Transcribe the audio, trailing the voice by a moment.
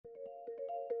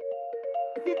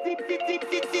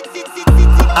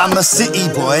I'm a city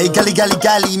boy, gully, gully,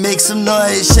 gully, make some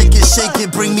noise. Shake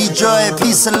it, bring me joy,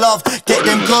 peace and love, get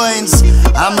them coins.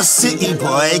 I'm a city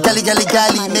boy, gully, gully,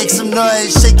 gully, make some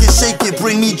noise. Shake it,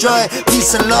 bring me joy,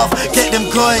 peace and love, get them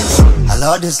coins. I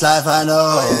love this life, I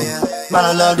know. Man,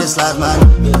 I love this life, man.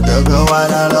 Go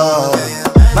wide and low.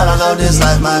 Man, I love this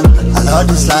life, man. I love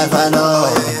this life, I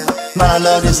know. Man, I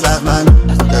love this life, man.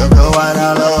 Go wide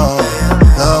and low.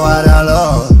 Go wide and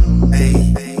low.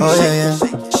 Oh yeah, yeah.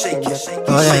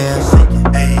 Oh yeah, yeah.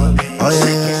 Oh yeah, yeah. Oh yeah,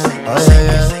 yeah.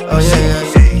 Oh yeah, yeah.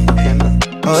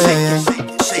 Oh yeah, yeah.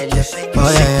 Oh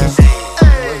yeah, yeah.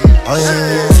 Oh yeah,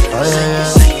 yeah. Oh yeah, yeah.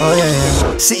 Oh yeah,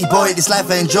 yeah. City boy, this life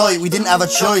I enjoy. We didn't have a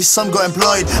choice, some got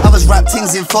employed. Others wrap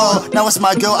things in foil. Now it's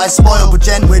my girl I spoil. But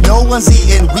gen where no one's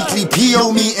eating. Weekly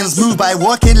PO meetings, move by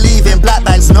working, leaving. Black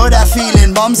bags know that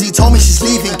feeling. Mumsy told me she's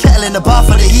leaving. Kettle in the bar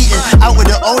for the heating. Out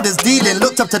with the elders dealing.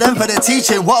 Looked up to them for their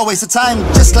teaching. What a waste of time,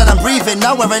 just glad I'm breathing.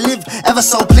 Now where I live, ever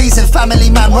so pleasing.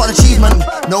 Family man, what an achievement.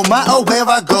 No matter where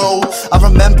I go, I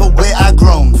remember where I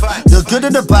grown. The good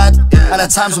and the bad, and the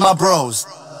times with my bros.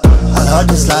 I love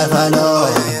this life, I know.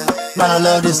 Man, I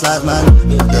love this life, man.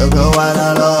 Go wide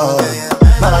and low.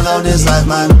 Man, I love this life,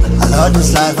 man. I love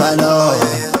this life, I know.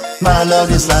 Man, I love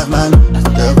this life, man.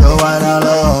 Go wide and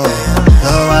low.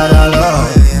 Go wide and low.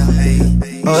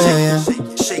 Oh yeah, yeah.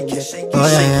 Oh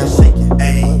yeah, yeah.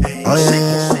 Oh yeah, yeah. Oh yeah,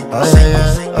 yeah. Oh yeah,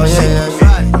 yeah. Oh yeah, yeah.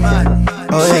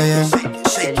 Oh yeah, yeah.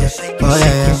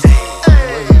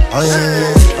 Oh yeah,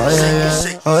 yeah. Oh yeah,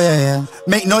 yeah. Oh yeah, yeah.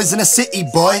 Make noise in the city,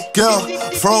 boy. Girl,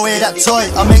 throw away that toy.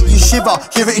 I make you shiver,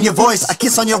 hear it in your voice. I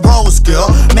kiss on your rolls, girl.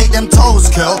 Make them toes,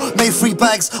 girl. Made 3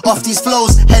 bags off these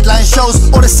flows. Headline shows,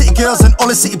 all the city girls and all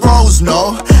the city bros.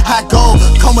 No, I go,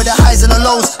 come with the highs and the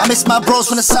lows. I miss my bros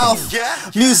from the south.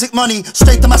 Music money,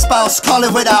 straight to my spouse. Call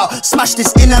it without, smash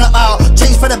this in and I'm out.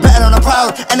 Change for the better and I'm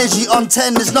proud. Energy on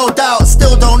 10, there's no doubt.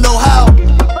 Still don't know how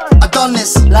I done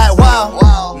this, like wow.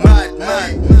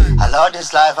 I love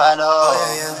this life, I know.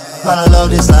 Man, I love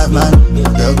this life, man.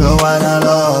 Go wide and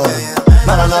low.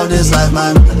 Man, I love this life,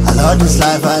 man. I love this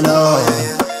life, I know.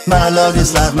 Man, I love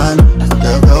this life, man.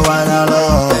 Go wide and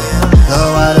low.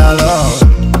 Go wide and low.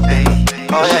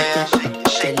 Oh yeah, yeah.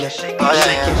 Oh yeah, yeah. Oh yeah,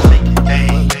 yeah.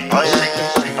 Oh yeah,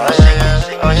 yeah. Oh yeah, yeah.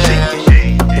 Oh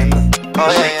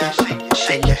yeah, yeah.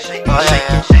 Oh yeah,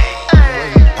 yeah.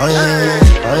 Oh yeah, yeah.